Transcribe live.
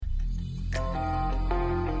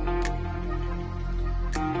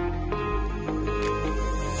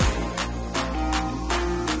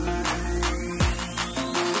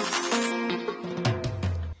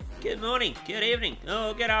morning, good evening,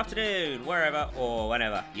 or good afternoon, wherever or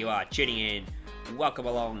whenever you are tuning in. Welcome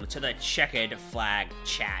along to the Checkered Flag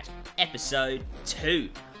Chat, episode 2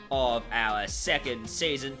 of our second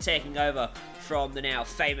season, taking over from the now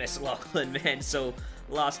famous Lachlan Mansell.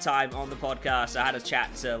 Last time on the podcast, I had a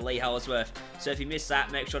chat to Lee Holsworth, so if you missed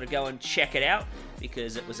that, make sure to go and check it out,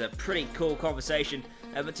 because it was a pretty cool conversation.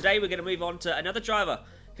 But today we're going to move on to another driver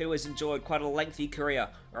who has enjoyed quite a lengthy career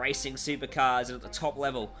racing supercars and at the top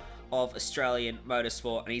level of Australian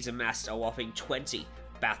motorsport, and he's amassed a whopping 20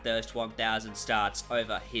 Bathurst 1000 starts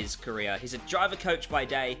over his career. He's a driver coach by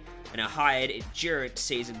day and a hired endurance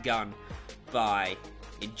season gun by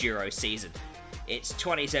Enduro Season. It's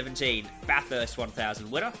 2017 Bathurst 1000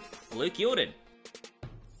 winner, Luke Youlden.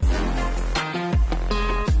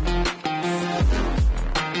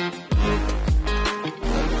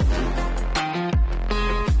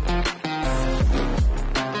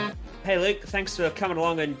 Hey Luke, thanks for coming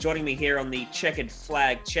along and joining me here on the Checkered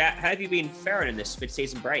Flag Chat. How have you been faring in this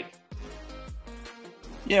mid-season break?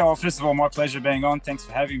 Yeah, well, first of all, my pleasure being on. Thanks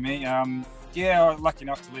for having me. Lucky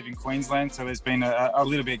enough to live in Queensland, so there's been a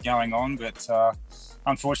little bit going on, but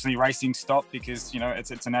unfortunately racing stopped because, you know,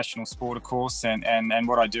 it's a national sport, of course, and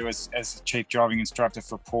what I do as chief driving instructor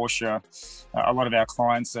for Porsche, a lot of our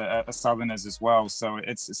clients are Southerners as well, so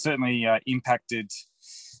it's certainly impacted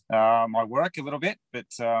my work a little bit, but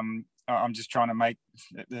I'm just trying to make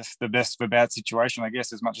this the best of a bad situation, I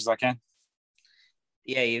guess, as much as I can.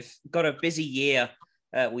 Yeah, you've got a busy year.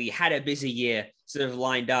 We had a busy year sort of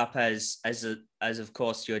lined up as of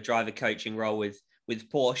course your driver coaching role with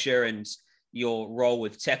Porsche and your role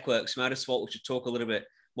with TechWorks Motorsport, which we'll talk a little bit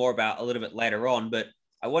more about a little bit later on. But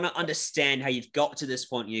I want to understand how you've got to this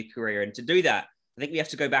point in your career, and to do that, I think we have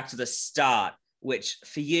to go back to the start, which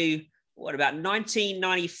for you, about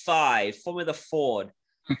 1995, Formula Ford.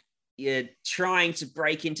 You're trying to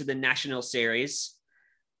break into the National Series.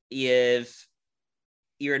 You're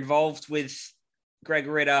involved with Greg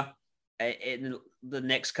Ritter in the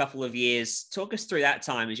next couple of years. Talk us through that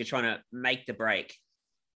time as you're trying to make the break.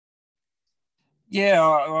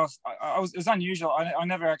 Yeah, it was unusual. I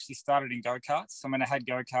never actually started in go-karts. I mean, I had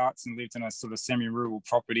go-karts and lived in a sort of semi-rural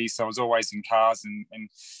property, so I was always in cars and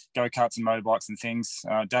go-karts and motorbikes and things.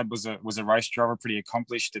 Dad was a race driver, pretty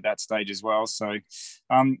accomplished at that stage as well. So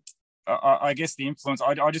I guess the influence,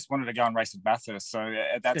 I just wanted to go and race at Bathurst. So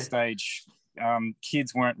at that stage,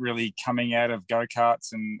 kids weren't really coming out of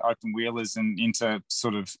go-karts and open wheelers and into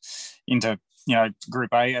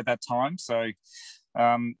Group A at that time. So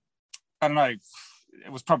I don't know,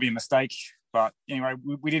 it was probably a mistake, but anyway,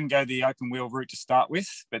 we didn't go the open wheel route to start with,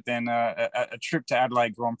 but then a trip to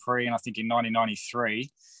Adelaide Grand Prix, and I think in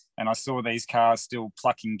 1993, and I saw these cars still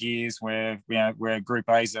plucking gears where Group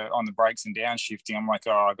A's are on the brakes and downshifting. I'm like,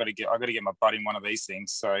 I got to get my butt in one of these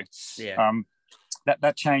things. So yeah.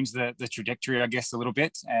 That changed the trajectory, I guess, a little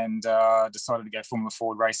bit, and decided to go Formula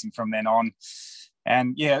Ford racing from then on.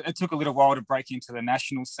 And yeah, it took a little while to break into the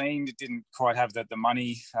national scene. It didn't quite have the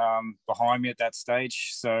money behind me at that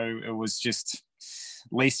stage. So it was just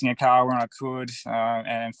leasing a car when I could.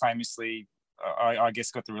 And famously, I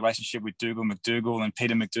guess got the relationship with Dougal McDougall and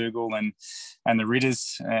Peter McDougall and the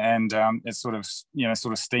Ritters. And it sort of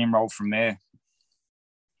steamrolled from there.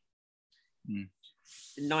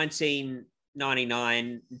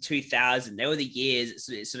 1999, 2000, they were the years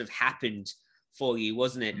it sort of happened for you,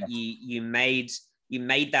 wasn't it? Yes. You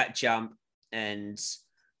made that jump, and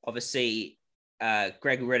obviously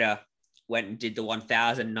Greg Ritter went and did the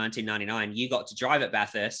 1000 in 1999. You got to drive at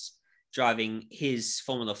Bathurst, driving his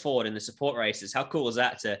Formula Ford in the support races. How cool was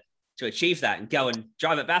that to achieve that and go and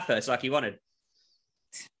drive at Bathurst like you wanted?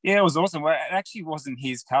 Yeah, it was awesome. Well, it actually wasn't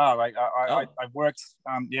his car. Like I worked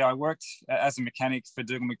as a mechanic for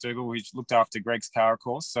Dougal McDougall, which looked after Greg's car, of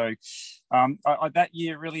course. So that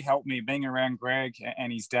year really helped me, being around Greg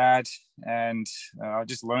and his dad, and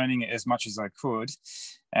just learning as much as I could.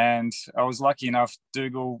 And I was lucky enough,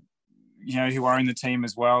 Dougal, who owned the team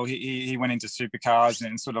as well, he went into supercars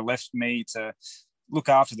and sort of left me to look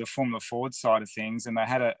after the Formula Ford side of things, and they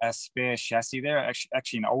had a spare chassis there,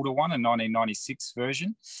 actually an older one, a 1996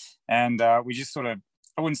 version, and we just sort of,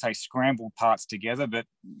 I wouldn't say scrambled parts together, but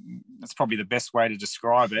that's probably the best way to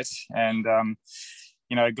describe it. And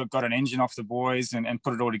got an engine off the boys and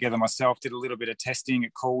put it all together myself. Did a little bit of testing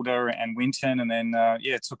at Calder and Winton, and then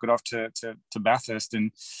took it off to Bathurst,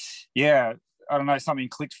 and I don't know, something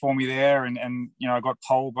clicked for me there, and I got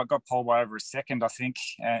pole by over a second, I think,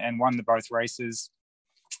 and won both races.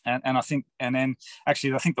 And then I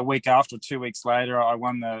think the week after, 2 weeks later, I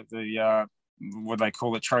won the what they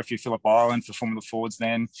call it, Trophy Phillip Island for Formula Fords,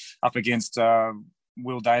 then up against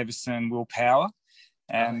Will Davison, Will Power.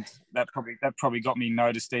 and that probably got me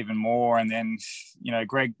noticed even more. And then,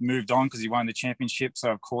 Greg moved on because he won the championship.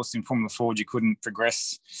 So of course, in Formula Ford, you couldn't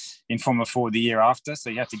progress in Formula Ford the year after, so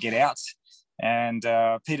you had to get out. And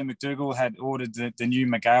Peter McDougall had ordered the new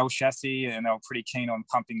Magale chassis, and they were pretty keen on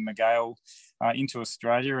pumping Magale into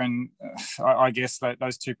Australia. And I guess that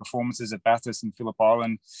those two performances at Bathurst and Phillip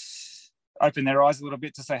Island opened their eyes a little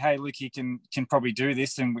bit to say, hey, look, he can probably do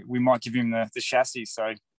this, and we might give him the chassis.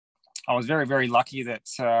 So I was very, very lucky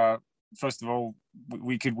that, first of all,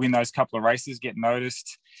 we could win those couple of races, get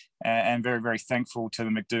noticed, and very, very thankful to the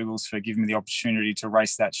McDougalls for giving me the opportunity to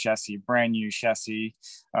race that chassis, brand new chassis,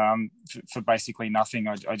 for basically nothing.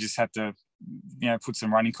 I just had to, put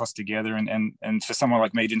some running costs together, and for someone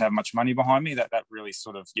like me, didn't have much money behind me, that really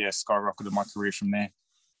sort of, skyrocketed my career from there.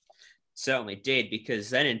 Certainly did, because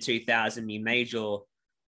then in 2000, you made your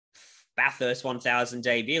Bathurst 1000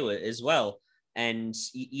 debut as well. And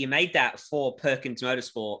you made that for Perkins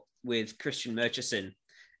Motorsport with Christian Murchison.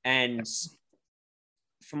 And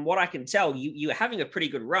from what I can tell, you were having a pretty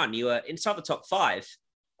good run. You were inside the top 5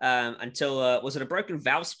 until, was it a broken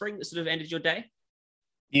valve spring that sort of ended your day?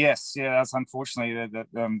 Yes, yeah, that's unfortunately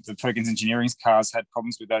the Perkins Engineering's cars had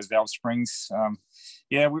problems with those valve springs.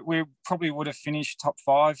 We probably would have finished top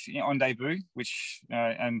 5 on debut, which,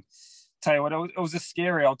 and tell you what, it was a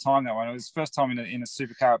scary old time, that one. It was the first time in a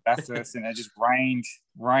supercar at Bathurst, and it just rained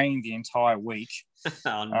the entire week.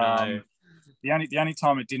 Oh no. The only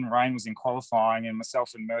time it didn't rain was in qualifying, and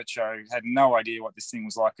myself and Murcho had no idea what this thing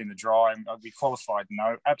was like in the dry. We qualified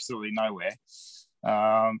absolutely nowhere.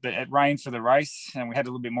 But it rained for the race, and we had a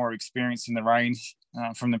little bit more experience in the rain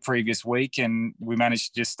from the previous week, and we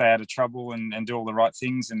managed to just stay out of trouble and do all the right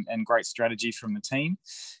things, and great strategy from the team.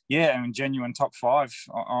 And genuine top 5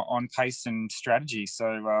 on pace and strategy.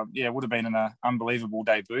 So it would have been an unbelievable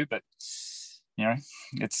debut, but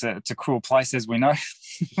it's a cruel place, as we know.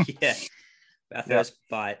 Bathurst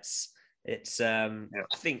bites. It's I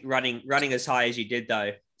think running as high as you did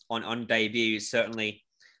though on debut certainly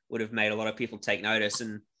would have made a lot of people take notice,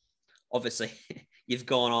 and obviously you've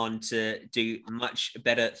gone on to do much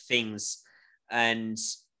better things. And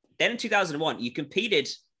then in 2001, you competed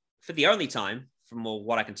for the only time, from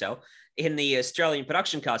what I can tell, in the Australian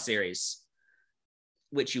Production Car Series,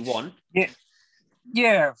 which you won.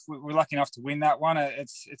 Yeah, we're lucky enough to win that one.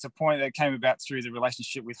 It's a point that came about through the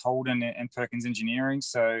relationship with Holden and Perkins Engineering.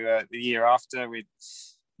 So the year after,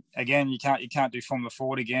 again, you can't do Formula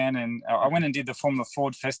Ford again, and I went and did the Formula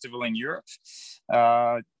Ford Festival in Europe,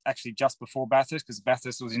 actually just before Bathurst, because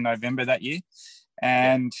Bathurst was in November that year.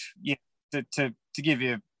 And to give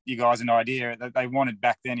you guys an idea, that they wanted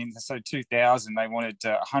back then in 2000, they wanted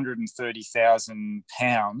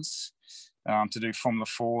 £130,000 to do Formula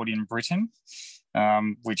Ford in Britain,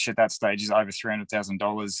 which at that stage is over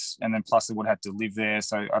 $300,000, and then plus they would have to live there.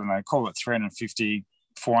 So I don't know, call it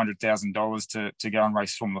 $400,000 to go and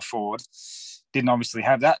race Formula Ford. Didn't obviously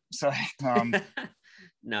have that, so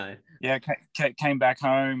no. Came back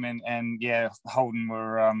home, and Holden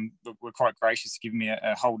were quite gracious to give me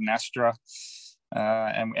a Holden Astra,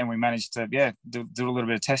 and we managed to do a little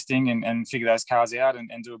bit of testing and figure those cars out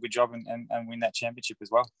and do a good job and win that championship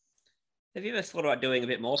as well. Have you ever thought about doing a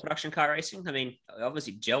bit more production car racing? I mean,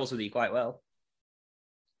 obviously gels with you quite well.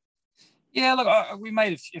 Yeah, look, we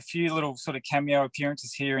made a few little sort of cameo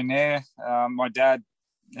appearances here and there. My dad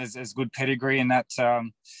has good pedigree in that,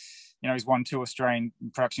 he's won 2 Australian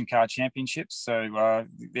production car championships. So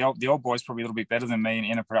the old boy's probably a little bit better than me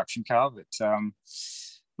in a production car. But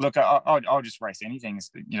look, I'll just race anything.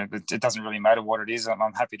 It doesn't really matter what it is.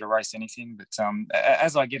 I'm happy to race anything. But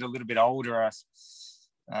as I get a little bit older,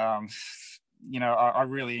 I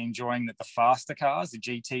really enjoying the faster cars, the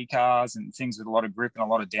GT cars, and things with a lot of grip and a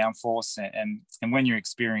lot of downforce. And when you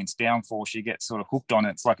experience downforce, you get sort of hooked on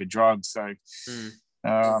it. It's like a drug. So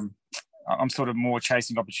I'm sort of more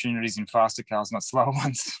chasing opportunities in faster cars, not slower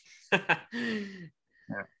ones.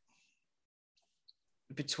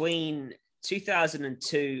 Between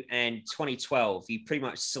 2002 and 2012, you pretty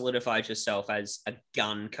much solidified yourself as a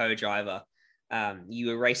gun co-driver. You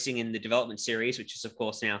were racing in the development series, which is of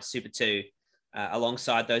course now Super 2,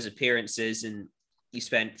 alongside those appearances, and you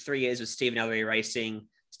spent 3 years with Stephen Ellery Racing,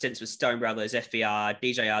 stints with Stone Brothers, FBR,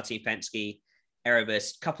 DJR Team Penske,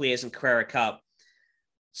 Erebus, a couple of years in Carrera Cup.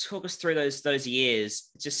 Talk us through those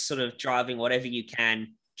years, just sort of driving whatever you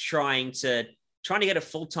can, trying to get a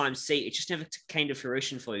full-time seat. It just never came to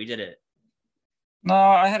fruition for you, did it? No,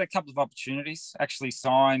 I had a couple of opportunities. Actually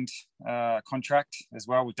signed a contract as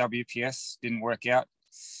well with WPS. Didn't work out.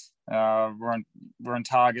 we're on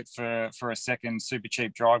target for a second super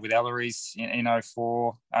cheap drive with Ellery's in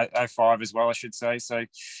 04, 05 as well, I should say. So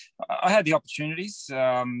I had the opportunities.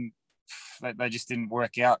 They just didn't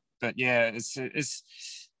work out. But yeah, it's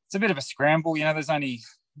a bit of a scramble. There's only,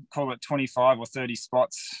 call it 25 or 30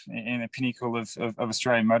 spots in the pinnacle of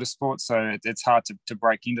Australian motorsport. So it's hard to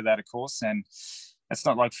break into that, of course. And it's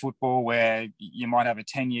not like football where you might have a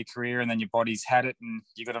 10-year career and then your body's had it and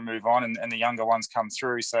you've got to move on and the younger ones come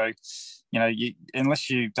through. So, unless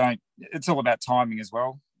you don't, it's all about timing as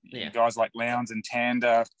well. Yeah. Guys like Lowndes and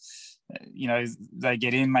Tander, they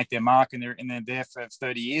get in, make their mark, and they're there for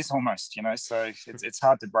 30 years almost, so it's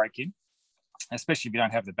hard to break in, especially if you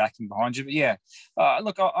don't have the backing behind you. But yeah,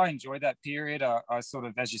 look, I enjoyed that period. I sort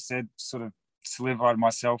of, as you said, sort of solidified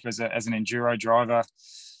myself as an enduro driver.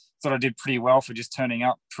 Thought I did pretty well for just turning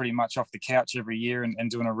up pretty much off the couch every year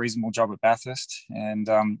and doing a reasonable job at Bathurst. And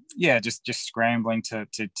just scrambling to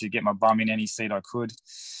get my bum in any seat I could.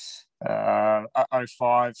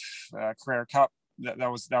 05 Carrera Cup.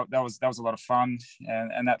 That was a lot of fun,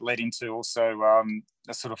 and that led into also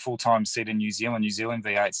a sort of full-time seat in New Zealand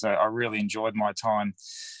V8. So I really enjoyed my time,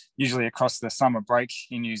 usually across the summer break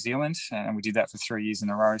in New Zealand, and we did that for 3 years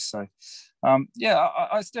in a row. So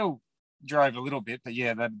I still drove a little bit, but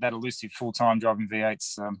yeah, that elusive full-time driving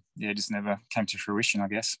V8s, just never came to fruition, I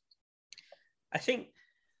guess. I think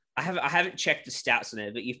I haven't checked the stats on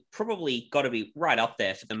it, but you've probably got to be right up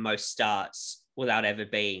there for the most starts without ever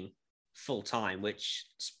being full-time, which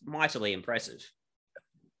is mightily impressive.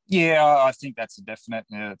 Yeah, I think that's a definite.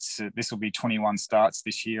 This will be 21 starts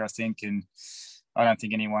this year, I think, and I don't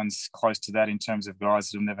think anyone's close to that in terms of guys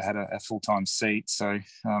that have never had a full-time seat. So,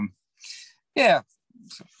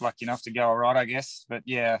 lucky enough to go all right, I guess. But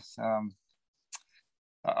yeah,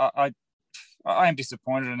 I am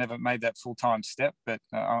disappointed I never made that full-time step, but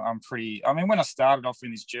I'm pretty. I mean, when I started off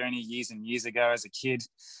in this journey years and years ago as a kid,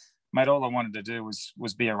 mate, all I wanted to do was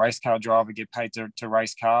be a race car driver, get paid to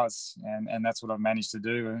race cars, and that's what I've managed to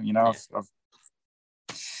do. Yeah.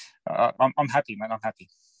 I'm happy, mate. I'm happy.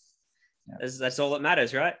 Yeah. That's all that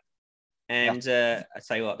matters, right? And I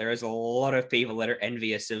tell you what, there is a lot of people that are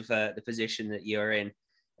envious of the position that you're in,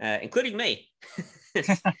 including me.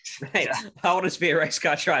 Mate, I want to be a race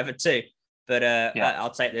car driver too, but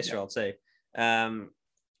I'll take this role too.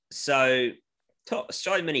 So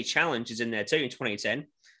Australian Mini Challenge is in there too in 2010.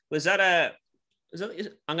 Was that I'm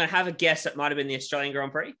going to have a guess that might have been the Australian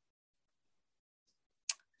Grand Prix?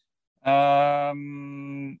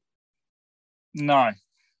 No.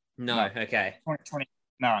 No, okay. 2020,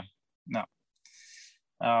 no.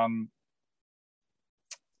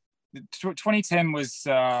 2010 was,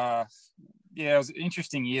 it was an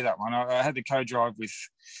interesting year, that one. I had the co-drive with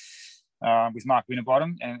Mark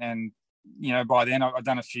Winterbottom, and by then I'd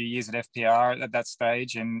done a few years at FPR at that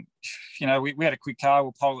stage, and we had a quick car.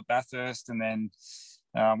 We'll pole at Bathurst, and then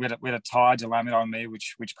we had a tyre delaminate on me,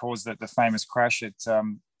 which caused the famous crash at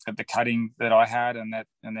the cutting that I had, and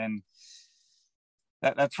then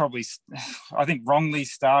that probably, I think, wrongly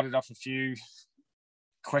started off a few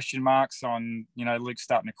question marks on Luke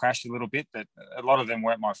starting to crash a little bit, but a lot of them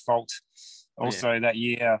weren't my fault. Also that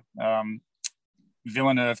year,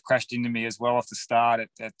 Villeneuve crashed into me as well off the start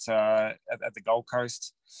at the Gold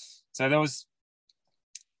Coast. So there was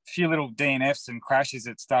a few little DNFs and crashes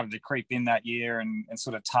that started to creep in that year and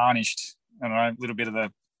sort of tarnished, I don't know, a little bit of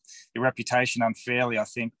the reputation unfairly, I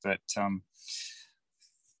think. But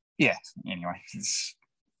anyway, it's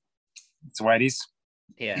the way it is.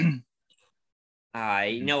 Yeah.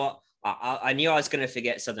 You know what? I knew I was going to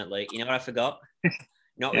forget something, Luke. You know what I forgot? You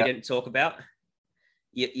know what we didn't talk about?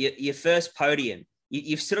 Your first podium.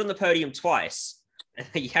 You've stood on the podium twice.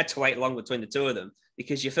 You had to wait long between the two of them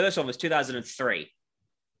because your first one was 2003.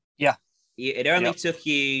 Yeah. It only took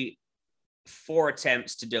you 4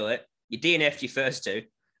 attempts to do it. You DNF'd your first two,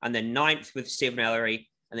 and then 9th with Stephen Ellery,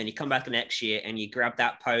 and then you come back the next year and you grab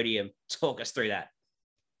that podium. Talk us through that.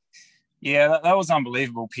 Yeah, that was an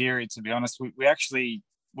unbelievable period, to be honest. We actually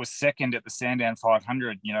were second at the Sandown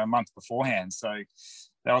 500, a month beforehand. So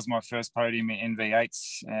that was my first podium in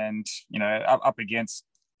V8s, and, up against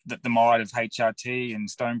the might of HRT and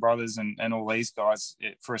Stone Brothers and all these guys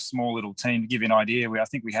for a small little team. To give you an idea, I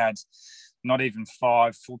think we had not even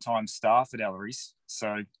 5 full-time staff at Ellery's.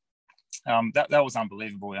 So that was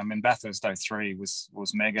unbelievable. I mean, Bathurst 03 was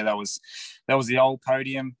mega. That was the old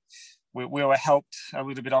podium. We were helped a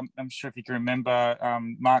little bit. I'm sure if you can remember,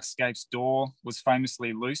 Mark Scape's door was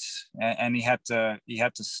famously loose, and he had to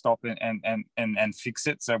stop it and fix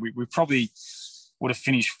it. So we probably would have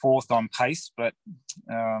finished 4th on pace, but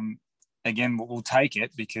again, we'll take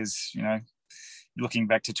it because looking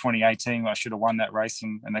back to 2018, I should have won that race,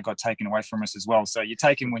 and they got taken away from us as well. So you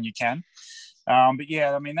take them when you can. But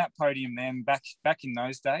yeah, I mean, that podium then, back in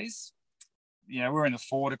those days, we're in the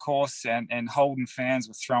Ford, of course, and Holden fans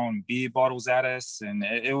were throwing beer bottles at us, and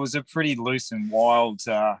it was a pretty loose and wild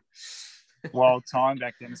time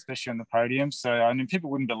back then, especially on the podium. So I mean, people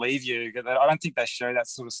wouldn't believe you. I don't think they show that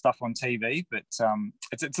sort of stuff on TV, but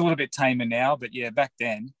it's a little bit tamer now. But yeah, back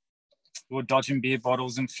then, we were dodging beer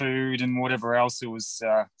bottles and food and whatever else. It was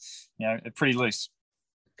pretty loose.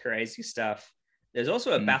 Crazy stuff. There's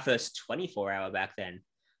also a Bathurst 24-hour back then,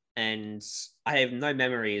 and I have no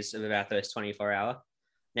memories of a Bathurst 24-hour.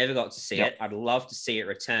 Never got to see it. I'd love to see it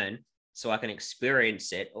return so I can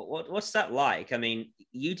experience it. What's that like? I mean,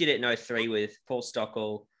 you did it in 03 with Paul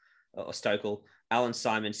Stockel, Alan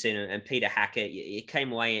Simonson, and Peter Hackett. You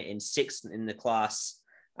came away in 6th in the class.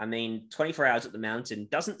 I mean, 24 hours at the mountain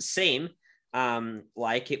doesn't seem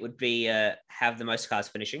like it would be have the most cars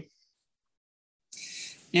finishing.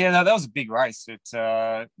 Yeah, no, that was a big race. It's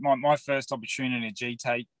my first opportunity in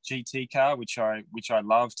a GT car, which I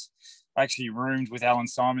loved. I actually roomed with Alan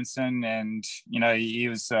Simonson, and he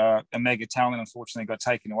was a mega talent. Unfortunately, got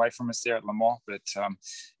taken away from us there at Le Mans, but it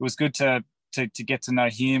was good to get to know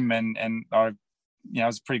him, and I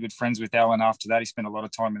was pretty good friends with Alan after that. He spent a lot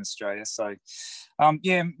of time in Australia, so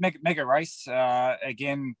mega race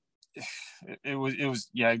again. It was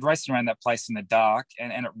racing around that place in the dark,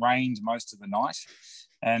 and it rained most of the night.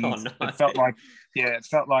 And it felt like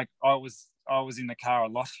I was in the car a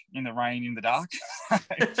lot in the rain, in the dark.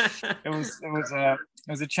 It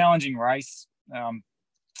was a challenging race.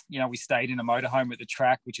 We stayed in a motorhome at the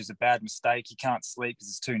track, which is a bad mistake. You can't sleep because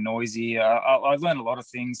it's too noisy. I learned a lot of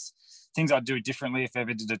things I'd do differently if I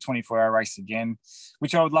ever did a 24-hour race again,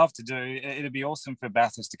 which I would love to do. It'd be awesome for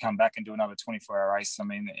Bathurst to come back and do another 24-hour race. I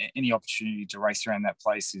mean, any opportunity to race around that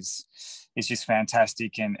place is just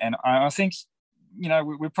fantastic. And I think,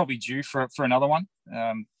 we're probably due for another one.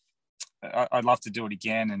 I'd love to do it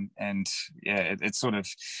again, and it sort of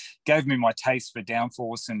gave me my taste for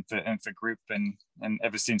downforce and for grip, and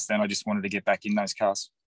ever since then I just wanted to get back in those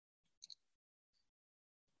cars.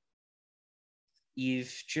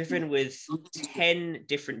 You've driven with 10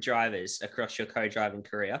 different drivers across your co-driving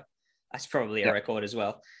career. That's probably a record as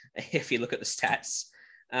well, if you look at the stats.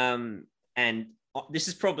 And this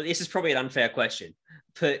is probably an unfair question,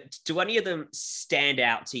 but do any of them stand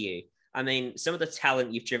out to you? I mean, some of the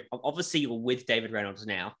talent you've driven, obviously you're with David Reynolds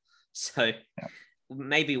now, so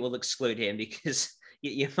maybe we'll exclude him because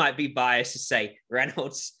you might be biased to say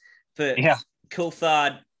Reynolds, but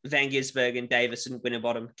Coulthard, Van Gisbergen, Davison,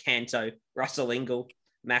 Winterbottom, Canto, Russell Ingall,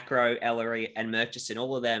 Macro, Ellery, and Murchison,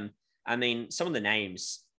 all of them. I mean, some of the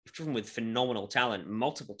names, you've driven with phenomenal talent,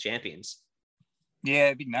 multiple champions.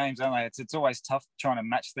 Yeah, big names, aren't they? It's always tough trying to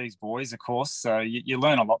match these boys, of course. So you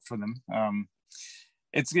learn a lot from them.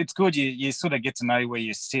 It's good. You sort of get to know where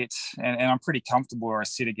you sit, and I'm pretty comfortable where I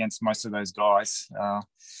sit against most of those guys. I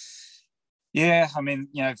mean,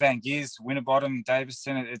 Van Gis, Winterbottom,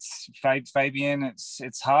 Davison, it's Fabian.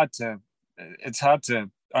 It's hard to.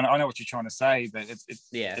 I know what you're trying to say, but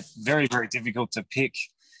it's very, very difficult to pick.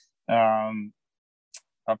 I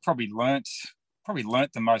probably learnt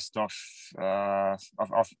the most off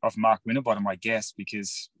Mark Winterbottom, I guess,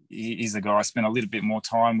 because he's the guy I spent a little bit more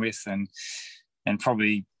time with, and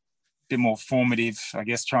probably a bit more formative, I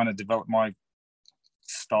guess, trying to develop my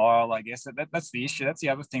style, I guess. That's the issue. That's the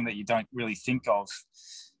other thing that you don't really think of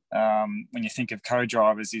when you think of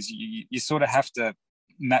co-drivers, is you sort of have to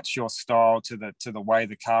match your style to the way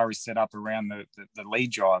the car is set up around the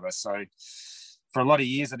lead driver. So for a lot of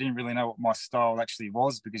years, I didn't really know what my style actually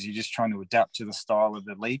was, because you're just trying to adapt to the style of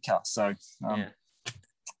the lead car. So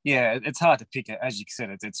it's hard to pick it. As you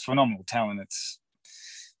said, it's phenomenal talent. It's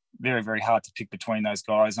very, very hard to pick between those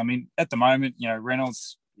guys. I mean, at the moment,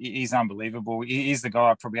 Reynolds, he's unbelievable. He's the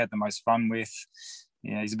guy I probably had the most fun with.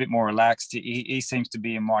 He's a bit more relaxed. He seems to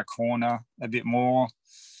be in my corner a bit more.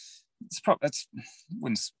 I've got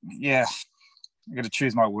to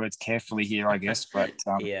choose my words carefully here, I guess. But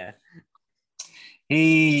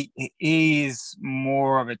he is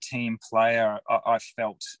more of a team player. I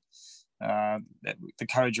felt the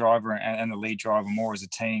co-driver and the lead driver more as a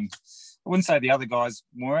team. I wouldn't say the other guys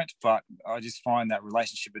weren't, but I just find that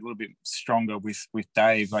relationship a little bit stronger with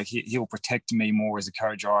Dave. Like he'll protect me more as a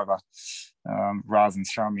co-driver rather than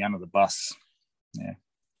throwing me under the bus. Yeah.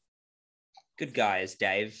 Good guys,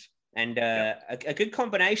 Dave. And a good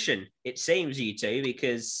combination, it seems, you two,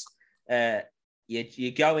 because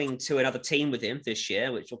you're going to another team with him this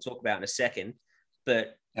year, which we'll talk about in a second.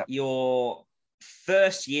 But your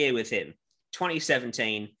first year with him,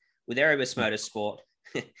 2017, with Erebus Motorsport,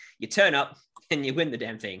 you turn up and you win the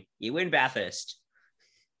damn thing. You win Bathurst.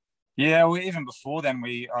 Yeah, well, even before then,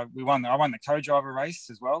 we won. I won the co-driver race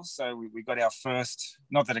as well, so we got our first.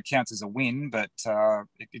 Not that it counts as a win, but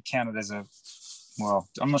it counted as a. Well,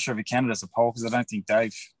 I'm not sure if it counted as a pole because I don't think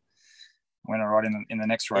Dave went all right in the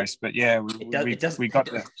next race. But yeah, it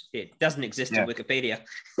doesn't exist in Wikipedia.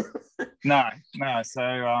 No.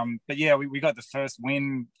 So, but yeah, we got the first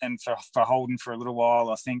win, and for Holden for a little while,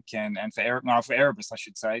 I think, and for Erebus, I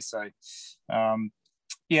should say. So,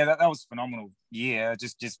 yeah, that was a phenomenal year.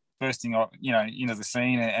 Just bursting off, into the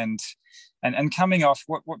scene and coming off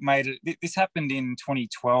what made it. This happened in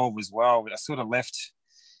 2012 as well. I sort of left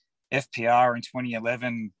FPR in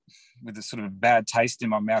 2011 with a sort of bad taste in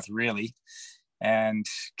my mouth, really, and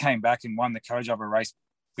came back and won the co-driver race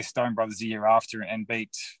with Stone Brothers the year after and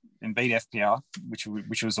beat FPR,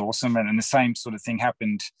 which was awesome. And the same sort of thing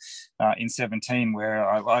happened in 17, where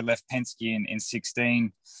I left Penske in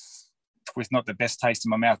 16 with not the best taste in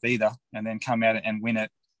my mouth either, and then come out and win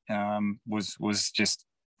it was just,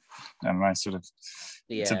 I don't know, sort of,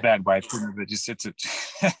 it's a bad way of putting it, but just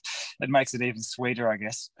it makes it even sweeter, I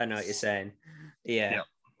guess. I know what you're saying. Yeah.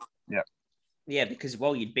 Yeah. Yeah, because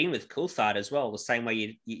you'd been with Coulthard as well, the same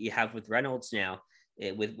way you have with Reynolds now,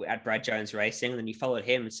 at Brad Jones Racing, and then you followed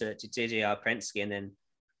him to DJR Penske, and then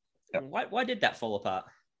why did that fall apart?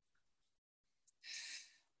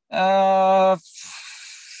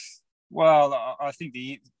 Well, I think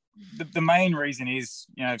the main reason is,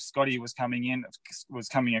 Scotty was coming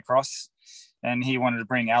across, and he wanted to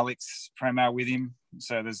bring Alex Prema with him.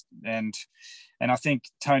 So and I think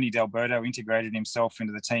Tony D'Alberto integrated himself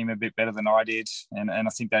into the team a bit better than I did, and I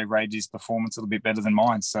think they rated his performance a little bit better than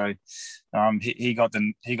mine. So he got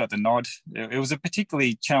the nod. It was a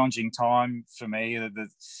particularly challenging time for me.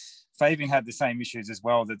 Fabian had the same issues as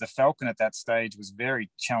well. That the Falcon at that stage was very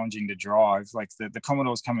challenging to drive. Like the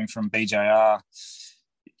Commodores coming from BJR,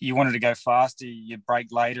 you wanted to go faster, you'd brake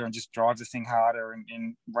later and just drive the thing harder, and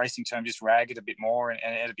in racing terms, just rag it a bit more and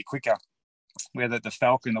it'd be quicker. Where the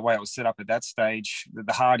Falcon, the way it was set up at that stage,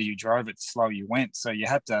 the harder you drove it, the slower you went. So you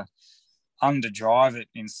had to underdrive it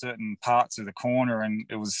in certain parts of the corner, and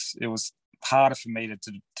it was harder for me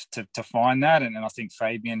to find that, and I think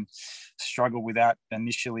Fabian struggled with that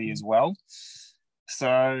initially as well.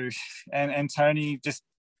 So and Tony just,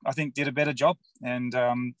 I think, did a better job, and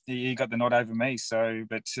he got the nod over me. So,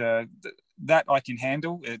 but that I can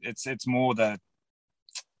handle. It's more the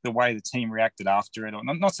way the team reacted after it, or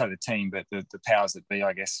not so the team, but the powers that be,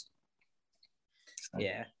 I guess. So,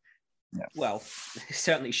 yeah. Well,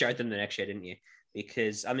 certainly showed them the next year, didn't you?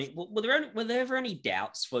 Because, I mean, were there ever any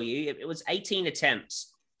doubts for you? It was 18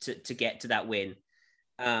 attempts to get to that win.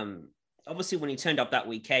 Obviously, when you turned up that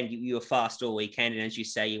weekend, you were fast all weekend. And as you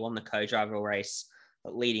say, you won the co-driver race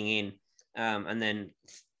leading in. And then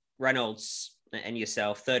Reynolds and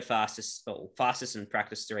yourself, third fastest in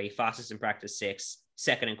practice 3, fastest in practice 6,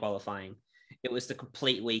 second in qualifying. It was the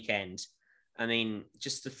complete weekend. I mean,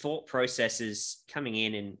 just the thought processes coming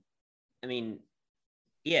in, and I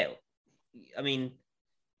mean,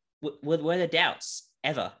 were there doubts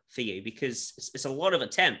ever for you? Because it's a lot of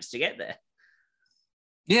attempts to get there.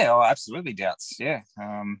 Yeah, absolutely doubts. Yeah.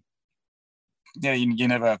 You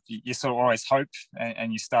never, you sort of always hope,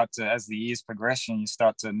 and you start to, as the years progress, and you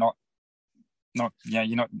start to not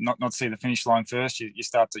see the finish line first. You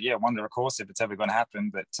start to wonder, of course, if it's ever going to happen.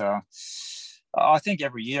 But I think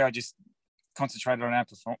every year I just concentrated on our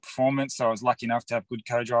performance. So I was lucky enough to have good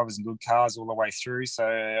co-drivers and good cars all the way through. So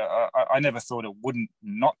I never thought it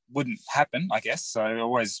wouldn't happen, I guess. So I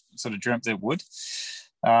always sort of dreamt it would.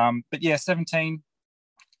 But yeah, 17,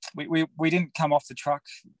 we didn't come off the truck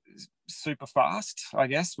super fast, I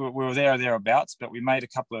guess. We were there or thereabouts, but we made a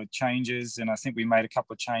couple of changes, and I think we made a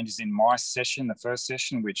couple of changes in my session, the first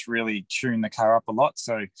session, which really tuned the car up a lot.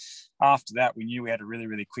 So after that, we knew we had a really,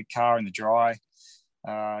 really quick car in the dry.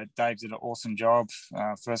 Dave did an awesome job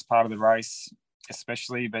first part of the race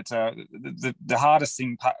especially, but the hardest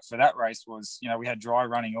thing for that race was, we had dry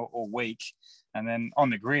running all week, and then on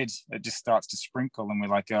the grid it just starts to sprinkle, and we're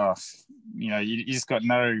like, you just got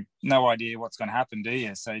no idea what's going to happen, do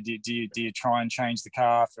you? So do you try and change the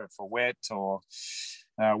car for wet, or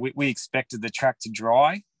we expected the track to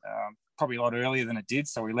dry probably a lot earlier than it did,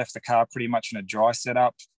 so we left the car pretty much in a dry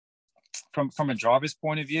setup. From a driver's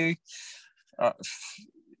point of view,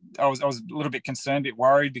 I was a little bit concerned, a bit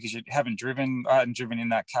worried, because I hadn't driven in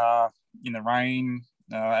that car in the rain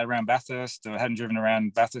around Bathurst, or hadn't driven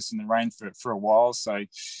around Bathurst in the rain for a while. So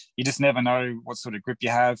you just never know what sort of grip you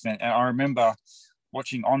have. And I remember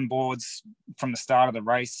watching onboards from the start of the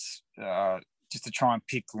race just to try and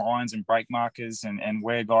pick lines and brake markers and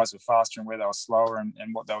where guys were faster and where they were slower and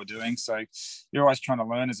what they were doing. So you're always trying to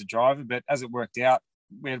learn as a driver. But as it worked out,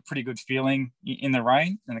 we had a pretty good feeling in the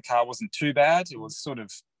rain, and the car wasn't too bad. It was sort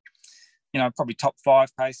of, probably top 5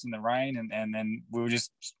 pace in the rain. And then we were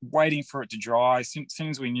just waiting for it to dry. As soon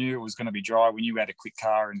as we knew it was going to be dry, we knew we had a quick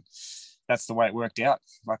car, and that's the way it worked out,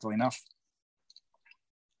 luckily enough.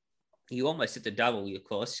 You almost hit the double, of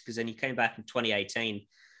course, because then you came back in 2018,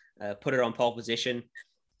 put it on pole position,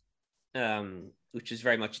 which was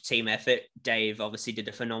very much a team effort. Dave obviously did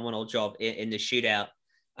a phenomenal job in the shootout.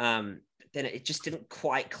 Then it just didn't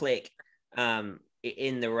quite click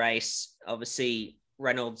in the race. Obviously,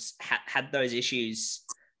 Reynolds had those issues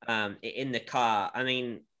in the car. I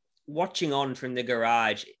mean, watching on from the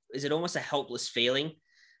garage, is it almost a helpless feeling,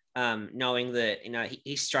 knowing that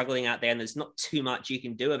he's struggling out there and there's not too much you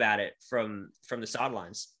can do about it from the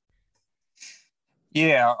sidelines?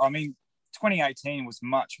 Yeah, I mean, 2018 was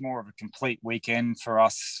much more of a complete weekend for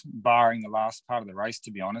us, barring the last part of the race,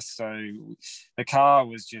 to be honest. So the car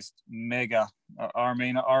was just mega. I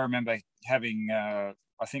mean, I remember having, I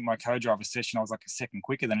think my co-driver session, I was like a second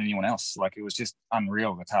quicker than anyone else. Like, it was just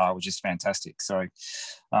unreal. The car was just fantastic. So,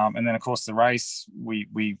 and then of course the race,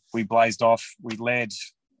 we blazed off. We led,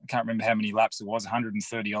 I can't remember how many laps it was,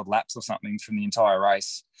 130 odd laps or something from the entire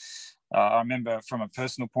race. I remember from a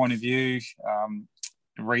personal point of view,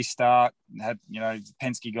 restart, had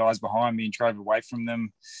Penske guys behind me and drove away from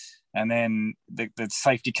them, and then the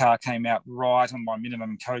safety car came out right on my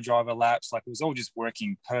minimum co-driver laps. Like, it was all just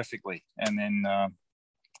working perfectly. And then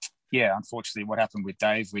unfortunately what happened with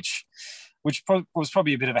Dave, which was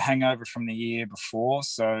probably a bit of a hangover from the year before,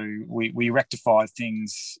 so we rectified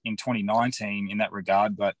things in 2019 in that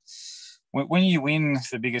regard. But when you win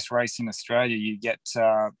the biggest race in Australia, you get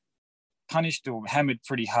punished or hammered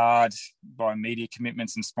pretty hard by media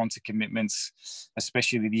commitments and sponsor commitments,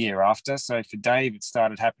 especially the year after. So for Dave, it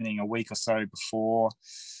started happening a week or so before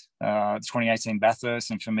 2018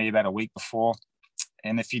 Bathurst, and for me about a week before.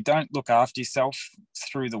 And if you don't look after yourself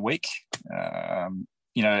through the week,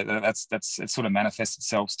 it sort of manifests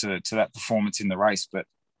itself to that performance in the race. But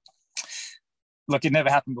look, it never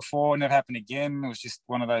happened before, never happened again. It was just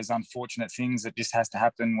one of those unfortunate things that just has to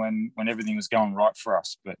happen when everything was going right for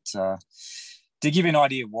us. But to give you an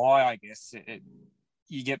idea why, I guess,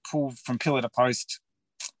 you get pulled from pillar to post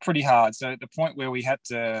pretty hard. So at the point where we had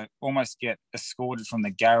to almost get escorted from the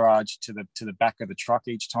garage to the back of the truck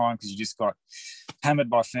each time, because you just got hammered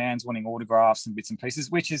by fans wanting autographs and bits and pieces,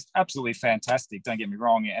 which is absolutely fantastic, don't get me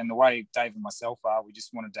wrong. And the way Dave and myself are, we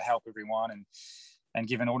just wanted to help everyone and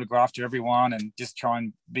give an autograph to everyone and just try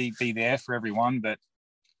and be there for everyone. But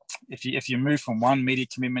if you move from one media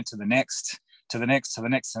commitment to the next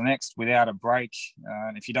without a break,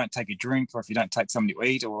 and if you don't take a drink, or if you don't take something to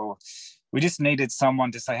eat, or we just needed someone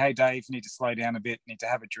to say, hey, Dave, you need to slow down a bit, you need to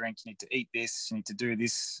have a drink, you need to eat this, you need to do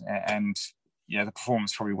this. And the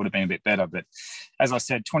performance probably would have been a bit better. But as I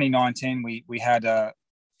said, 2019, we had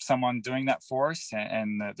someone doing that for us,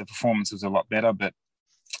 and the performance was a lot better. But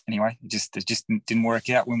anyway, it just didn't work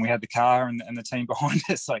out when we had the car and the team behind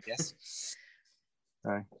us, I guess.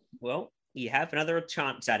 So. Well, you have another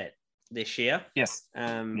chance at it this year. Yes.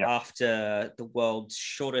 After the world's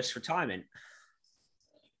shortest retirement.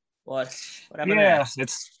 What happened there?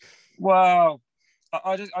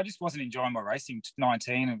 I just wasn't enjoying my racing.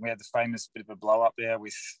 19, and we had the famous bit of a blow up there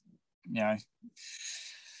with the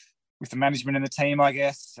management and the team, I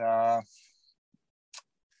guess.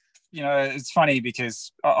 It's funny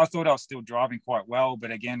because I thought I was still driving quite well,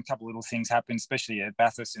 but again, a couple of little things happened, especially at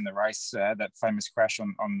Bathurst in the race, that famous crash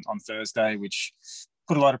on Thursday, which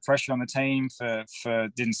put a lot of pressure on the team for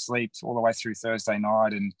didn't sleep all the way through Thursday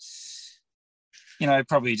night. And,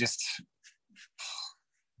 probably just,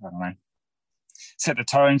 I don't know, set the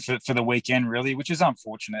tone for the weekend, really, which is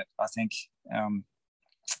unfortunate, I think.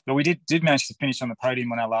 But we did manage to finish on the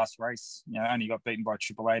podium on our last race. Only got beaten by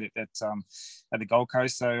Triple Eight at the Gold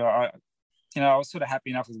Coast. So I was sort of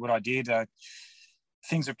happy enough with what I did.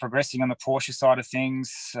 Things were progressing on the Porsche side of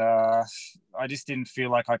things. I just didn't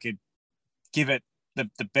feel like I could give it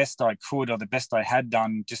the best I could, or the best I had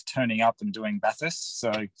done, just turning up and doing Bathurst.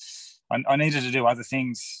 So I needed to do other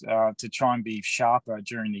things to try and be sharper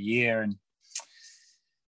during the year. And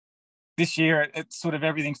this year, it sort of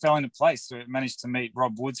everything fell into place. So I managed to meet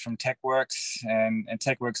Rob Woods from TechWorks, and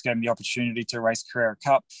TechWorks gave me the opportunity to race Carrera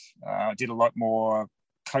Cup. I did a lot more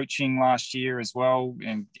coaching last year as well,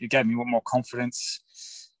 and it gave me more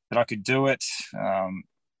confidence that I could do it.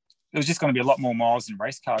 It was just going to be a lot more miles in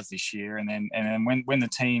race cars this year. And then when the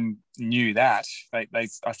team knew that,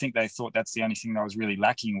 I think they thought that's the only thing that was really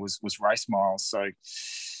lacking was race miles. So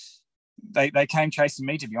they came chasing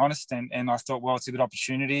me, to be honest, and I thought, well, it's a good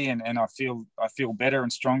opportunity, and I feel better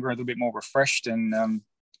and stronger, a little bit more refreshed, and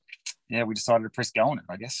yeah, we decided to press go on it,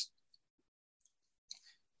 I guess.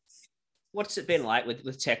 What's it been like with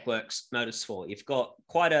TechWorks Motorsport? You've got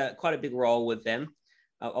quite a big role with them,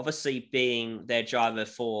 obviously being their driver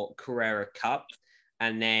for Carrera Cup,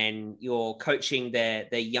 and then you're coaching their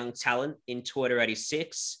young talent in Toyota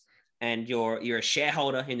 86, and you're a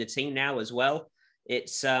shareholder in the team now as well.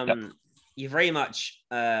 It's Yep. You're very much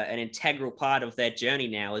an integral part of their journey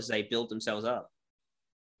now as they build themselves up.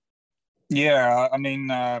 Yeah, I mean,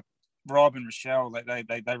 Rob and Rochelle,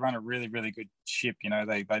 they run a really, really good ship. You know,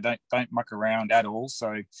 they don't muck around at all.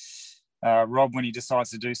 So Rob, when he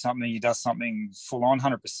decides to do something, he does something full on,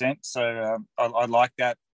 100%. So I like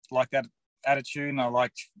that attitude, and I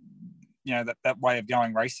like, you know, that way of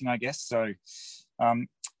going racing, I guess. So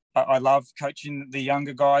I love coaching the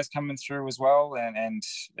younger guys coming through as well, and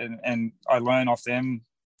I learn off them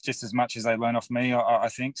just as much as they learn off me, I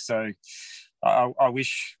think. So I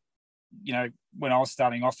wish, you know, when I was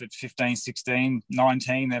starting off at 15, 16,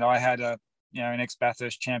 19, that I had an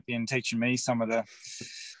ex-Bathurst champion teaching me some of the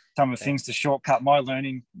things to shortcut my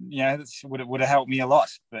learning. You know, would have helped me a lot.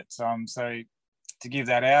 But so to give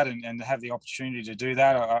that out and to have the opportunity to do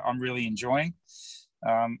that, I'm really enjoying.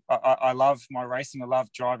 I love my racing. I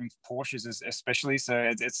love driving Porsches, especially.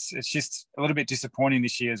 So it's just a little bit disappointing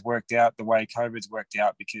this year has worked out the way COVID's worked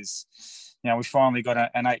out, because, you know, we finally got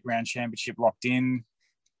an 8-round championship locked in.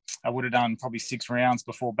 I would have done probably 6 rounds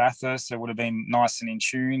before Bathurst, so it would have been nice and in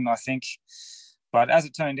tune, I think. But as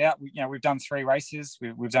it turned out, we've done 3 races.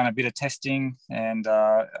 We've done a bit of testing, and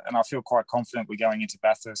I feel quite confident we're going into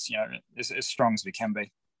Bathurst, you know, as strong as we can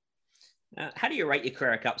be. How do you rate your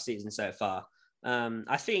Carrera Cup season so far?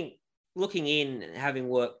 I think looking in, having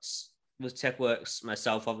worked with TechWorks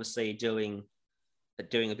myself, obviously doing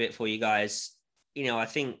a bit for you guys, you know, I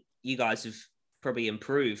think you guys have probably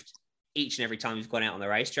improved each and every time you've gone out on the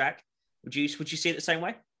racetrack. Would you see it the same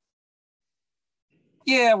way?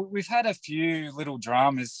 Yeah, we've had a few little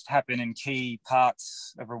dramas happen in key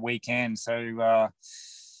parts of a weekend. So, you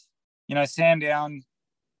know, Sandown,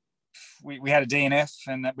 we had a DNF,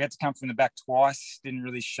 and we had to come from the back twice. Didn't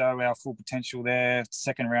really show our full potential there.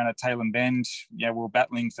 Second round at Tailem Bend, we were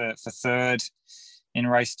battling for third in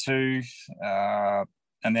race 2.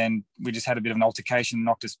 And then we just had a bit of an altercation,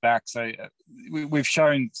 knocked us back. So we've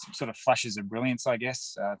shown sort of flashes of brilliance, I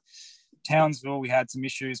guess. Townsville, we had some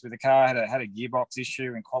issues with the car, had a gearbox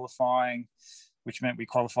issue in qualifying, which meant we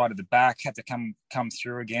qualified at the back, had to come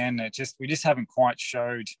through again. We just haven't quite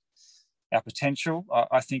showed our potential,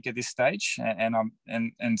 I think, at this stage. And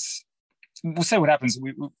we'll see what happens.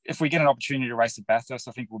 If we get an opportunity to race at Bathurst,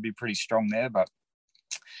 I think we'll be pretty strong there. But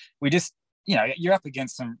we just, you know, you're up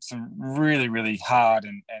against some really, really hard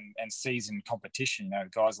and seasoned competition. You know,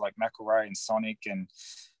 guys like McElroy and Sonic and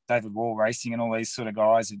David Wall Racing and all these sort of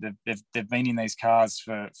guys. They've been in these cars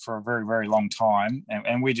for a very, very long time,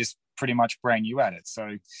 and we're just pretty much brand new at it.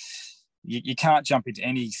 So you can't jump into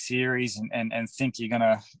any series and think you're going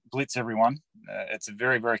to blitz everyone. It's a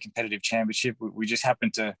very, very competitive championship. We just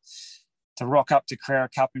happen to rock up to Carrera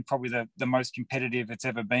Cup in probably the most competitive it's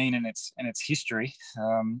ever been in its history,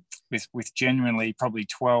 with genuinely probably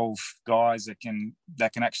 12 guys that can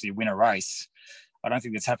actually win a race. I don't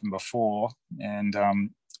think that's happened before, and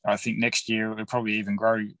I think next year it'll probably even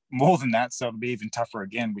grow more than that, so it'll be even tougher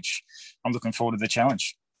again, which I'm looking forward to the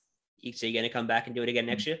challenge. So you're going to come back and do it again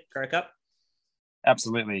next year, Carrera Cup?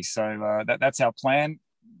 Absolutely. So that's our plan.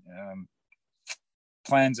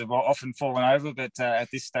 Plans have often fallen over, but at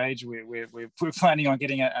this stage, we're planning on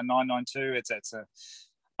getting a 992. It's a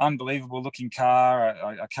unbelievable looking car.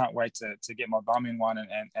 I can't wait to get my bum in one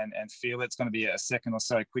and feel it. It's going to be a second or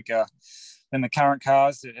so quicker than the current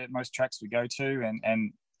cars at most tracks we go to,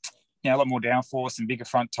 and you know, a lot more downforce and bigger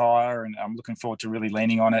front tire, and I'm looking forward to really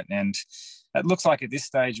leaning on it. And it looks like at this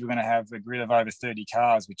stage we're going to have a grid of over 30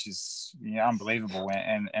 cars, which is, you know, unbelievable.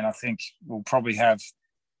 And I think we'll probably have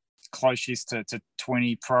closest to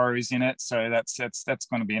 20 pros in it. So that's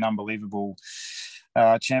going to be an unbelievable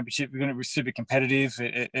championship. We're going to be super competitive.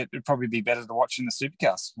 It'd probably be better to watch in the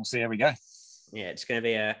supercars. We'll see how we go. Yeah, it's going to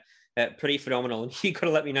be a pretty phenomenal. You got to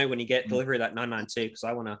let me know when you get delivery of that 992, because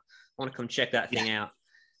I want to come check that thing out.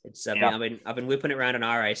 It's I've been whipping it around on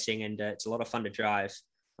iRacing, and it's a lot of fun to drive.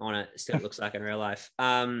 I want to see what it looks like in real life.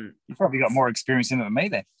 You've probably got more experience in it than me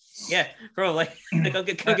then. Yeah, probably.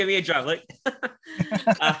 Come give me a drive, Luke.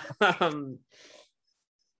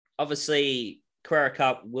 Obviously, Carrera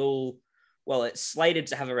Cup it's slated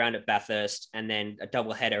to have a round at Bathurst and then a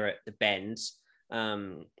double header at the Bends.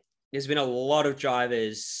 There's been a lot of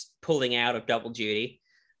drivers pulling out of double duty.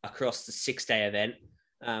 across the 6-day event.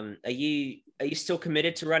 Are you still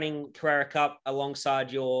committed to running Carrera Cup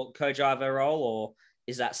alongside your co-driver role, or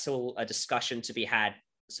is that still a discussion to be had,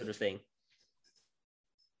 sort of thing?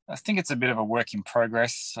 I think it's a bit of a work in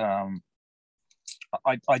progress. I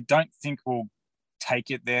don't think we'll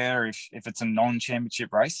take it there if it's a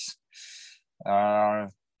non-championship race.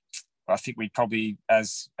 I think we'd probably,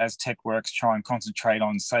 as Tech Works, try and concentrate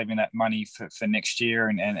on saving that money for next year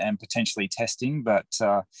and potentially testing. But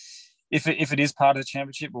if it is part of the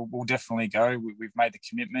championship, we'll definitely go. We've made the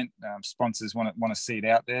commitment. Sponsors want to see it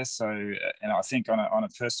out there. So, and I think on a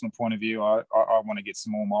personal point of view, I want to get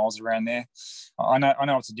some more miles around there. I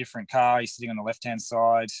know it's a different car. You're sitting on the left-hand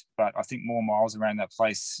side, but I think more miles around that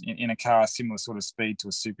place in a car similar sort of speed to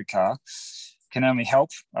a supercar can only help.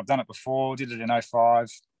 I've done it before. Did it in 05.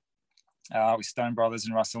 With Stone Brothers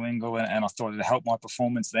and Russell Ingall, and I thought it helped my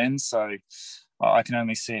performance then. So I can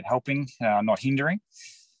only see it helping, not hindering.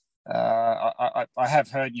 I have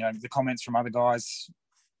heard, the comments from other guys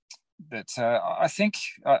that I think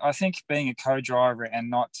being a co-driver and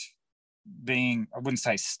not being, I wouldn't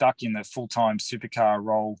say stuck in the full-time supercar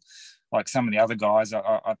role like some of the other guys,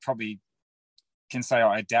 I probably can say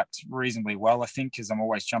I adapt reasonably well, I think, because I'm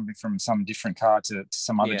always jumping from some different car to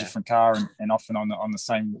some other different car, and often on the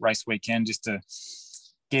same race weekend, just to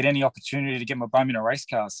get any opportunity to get my bum in a race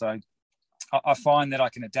car. So I find that I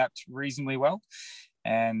can adapt reasonably well,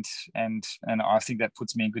 and I think that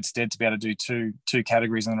puts me in good stead to be able to do two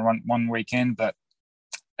categories on one weekend. But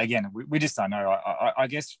again, we just don't know. I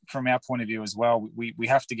guess from our point of view as well, we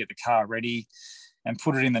have to get the car ready and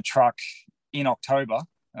put it in the truck in October.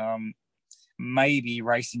 Maybe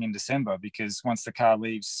racing in December, because once the car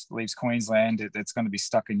leaves Queensland, it's going to be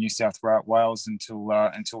stuck in New South Wales until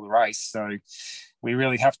the race. So we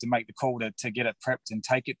really have to make the call to get it prepped and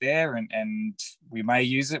take it there, and we may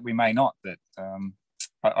use it, we may not. But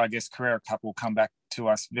I guess Carrera Cup will come back to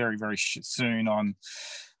us very, very soon on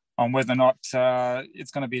whether or not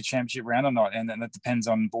it's going to be a championship round or not, and then that depends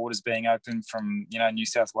on borders being open from New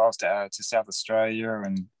South Wales to South Australia.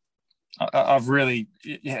 And I've really,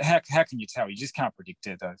 how can you tell? You just can't predict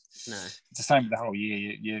it, though. No. It's the same the whole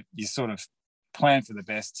year. You sort of plan for the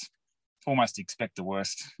best, almost expect the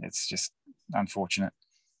worst. It's just unfortunate.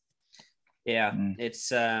 Yeah,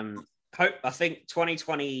 it's I think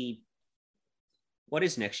 2020. What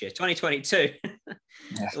is next year? 2022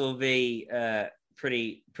 will be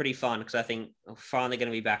pretty fun, because I think we're finally going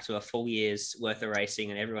to be back to a full year's worth of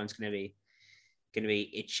racing, and everyone's going to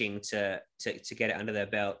be itching to get it under their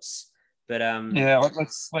belts. But yeah,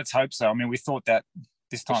 let's hope so. I mean, we thought that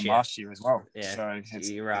this time last year as well. Yeah, so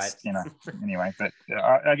you're right. Anyway, but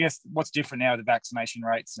I guess what's different now are the vaccination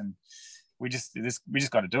rates, and we just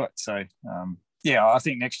got to do it. So yeah, I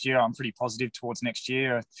think next year I'm pretty positive towards next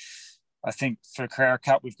year. I think for Carrera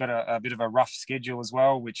Cup we've got a bit of a rough schedule as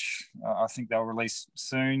well, which I think they'll release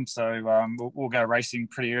soon. So we'll go racing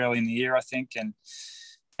pretty early in the year, I think,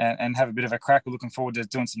 and have a bit of a crack. We're looking forward to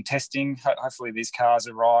doing some testing. Hopefully these cars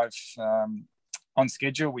arrive on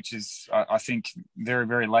schedule, which is, I think, very,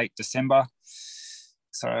 very late December.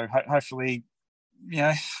 So hopefully,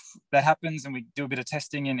 that happens and we do a bit of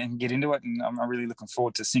testing and get into it. And I'm really looking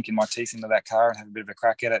forward to sinking my teeth into that car and have a bit of a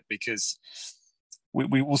crack at it, because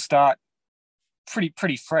we will start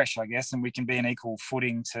pretty fresh, I guess, and we can be an equal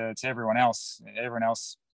footing to everyone else. Everyone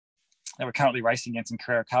else that we're currently racing against in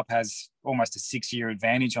Carrera Cup has almost a 6-year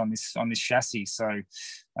advantage on this chassis. So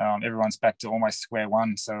everyone's back to almost square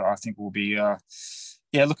one. So I think we'll be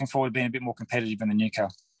looking forward to being a bit more competitive in the new car.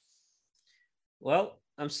 Well,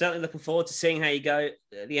 I'm certainly looking forward to seeing how you go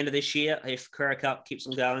at the end of this year, if Carrera Cup keeps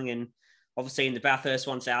on going, and obviously in the Bathurst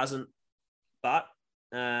 1000. But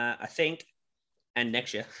I think, and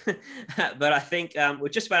next year, but I think we're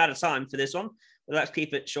just about out of time for this one. We'd like to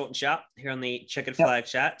keep it short and sharp here on the Checkered Flag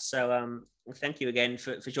Chat. So thank you again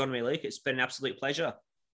for joining me, Luke. It's been an absolute pleasure.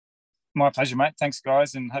 My pleasure, mate. Thanks,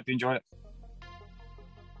 guys, and hope you enjoyed it.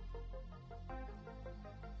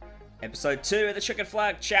 Episode 2 of the Checkered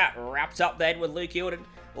Flag Chat wrapped up then with Luke Youlden.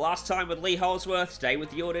 Last time with Lee Holsworth, today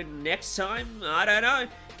with Youlden. Next time, I don't know.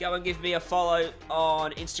 Go and give me a follow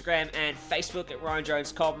on Instagram and Facebook at Ryan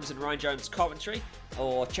Jones Cobbins and Ryan Jones Commentary,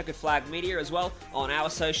 or Checkered Flag Media as well on our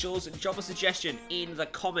socials, and drop a suggestion in the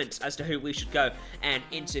comments as to who we should go and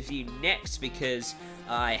interview next, because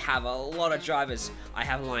I have a lot of drivers I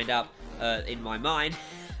have lined up in my mind,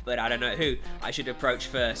 but I don't know who I should approach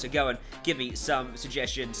first. So go and give me some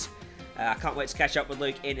suggestions. I can't wait to catch up with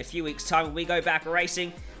Luke in a few weeks' time when we go back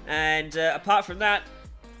racing. And apart from that,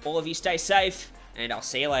 all of you stay safe, and I'll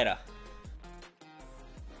see you later.